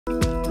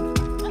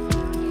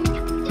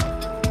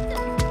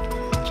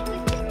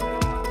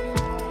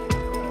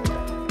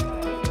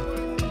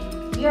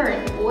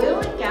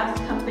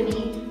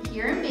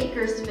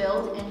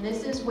Bakersfield, and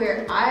this is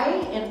where I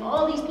and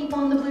all these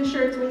people in the blue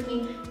shirts with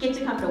me get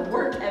to come to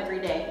work every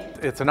day.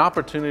 It's an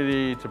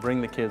opportunity to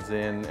bring the kids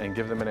in and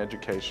give them an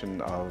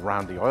education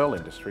around the oil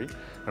industry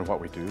and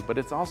what we do, but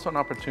it's also an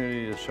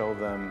opportunity to show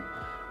them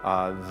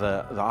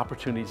the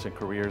opportunities and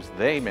careers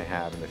they may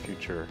have in the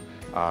future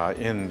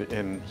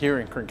here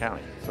in Kern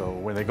County. So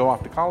when they go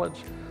off to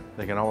college,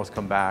 they can always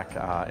come back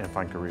and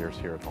find careers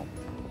here at home.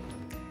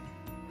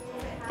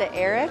 The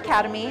AERA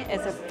Academy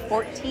is a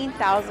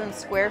 14,000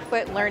 square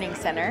foot learning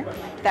center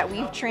that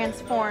we've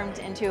transformed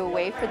into a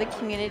way for the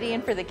community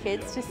and for the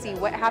kids to see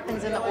what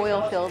happens in the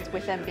oil fields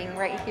with them being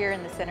right here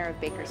in the center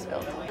of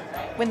Bakersfield.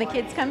 When the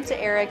kids come to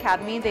AERA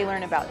Academy, they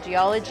learn about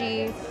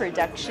geology,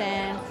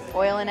 production,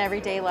 oil in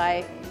everyday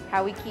life,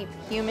 how we keep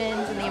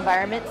humans and the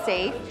environment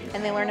safe,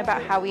 and they learn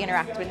about how we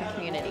interact with the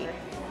community.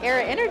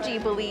 AERA Energy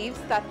believes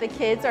that the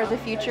kids are the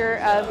future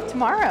of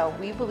tomorrow.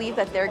 We believe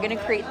that they're going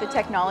to create the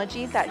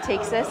technology that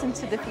takes us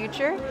into the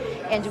future,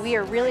 and we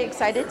are really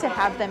excited to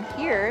have them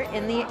here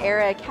in the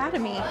AERA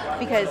Academy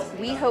because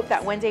we hope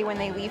that one day when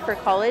they leave for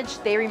college,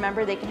 they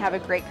remember they can have a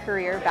great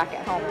career back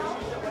at home.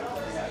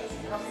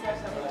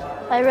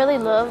 I really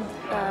loved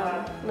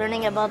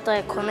learning about the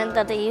equipment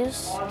that they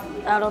use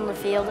out on the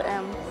field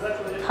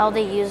and how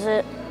they use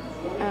it.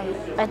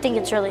 I think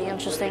it's really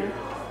interesting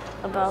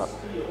about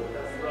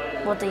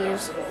what they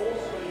use.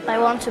 I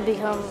want to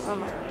become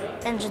an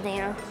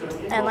engineer,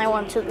 and I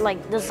want to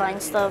design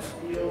stuff.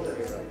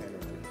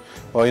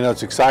 Well, you know,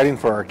 it's exciting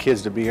for our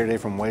kids to be here today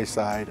from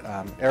Wayside.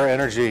 AERA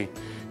Energy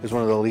is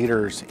one of the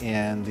leaders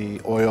in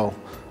the oil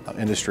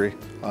industry,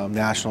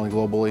 nationally,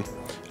 globally,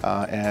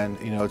 and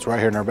you know, it's right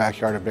here in our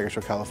backyard of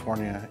Bakersfield,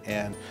 California,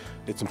 and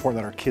it's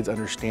important that our kids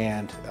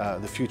understand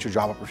the future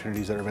job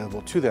opportunities that are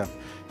available to them.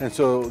 And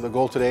so the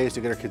goal today is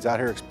to get our kids out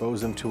here,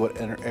 expose them to what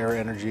AERA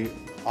Energy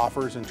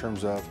offers in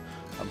terms of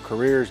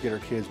careers, get our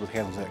kids with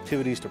hands-on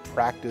activities to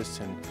practice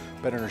and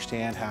better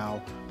understand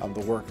how the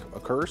work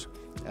occurs,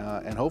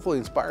 and hopefully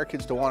inspire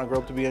kids to want to grow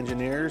up to be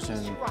engineers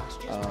and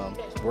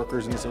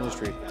workers in this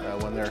industry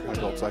when they're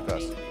adults like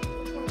us.